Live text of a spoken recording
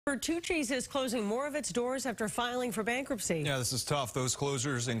Bertucci's is closing more of its doors after filing for bankruptcy. Yeah, this is tough. Those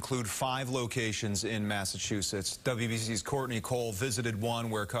closures include 5 locations in Massachusetts. WBZ's Courtney visited one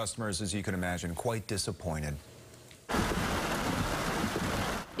where customers, as you can imagine, quite disappointed.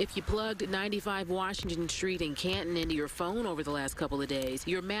 If you plugged 95 Washington Street in Canton into your phone over the last couple of days,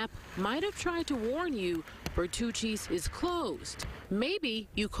 your map might have tried to warn you Bertucci's is closed. Maybe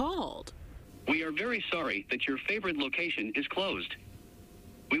you called. We are very sorry that your favorite location is closed.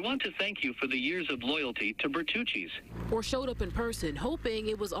 We want to thank you for the years of loyalty to Bertucci's. Or showed up in person, hoping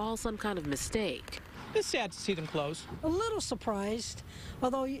it was all some kind of mistake. It's sad to see them close. A little surprised,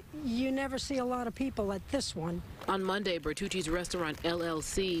 although you never see a lot of people at this one. On Monday, Bertucci's Restaurant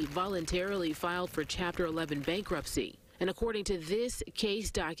LLC voluntarily filed for Chapter 11 bankruptcy. And according to this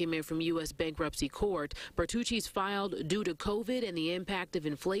case document from U.S. Bankruptcy Court, Bertucci's filed due to COVID and the impact of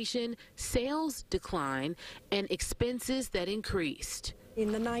inflation, sales decline, and expenses that increased.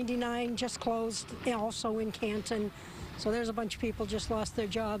 In the 99 just closed, also in Canton. So there's a bunch of people just lost their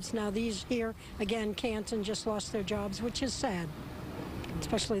jobs. Now these here, again, Canton just lost their jobs, which is sad,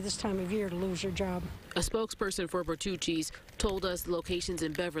 especially this time of year to lose your job. A spokesperson for Bertucci's told us locations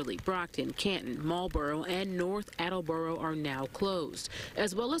in Beverly, Brockton, Canton, Marlborough, and North Attleboro are now closed,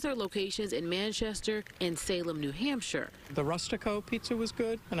 as well as their locations in Manchester and Salem, New Hampshire. The Rustico pizza was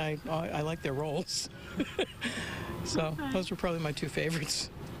good, and I like their rolls. So those were probably my 2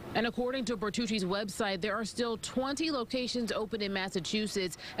 favorites. And according to Bertucci's website, there are still 20 locations open in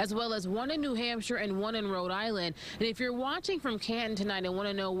Massachusetts, as well as 1 in New Hampshire and 1 in Rhode Island. And if you're watching from Canton tonight and want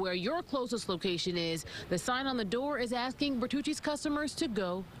to know where your closest location is, the sign on the door is asking Bertucci's customers to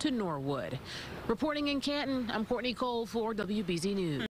go to Norwood. Reporting in Canton, I'm Courtney for WBZ News.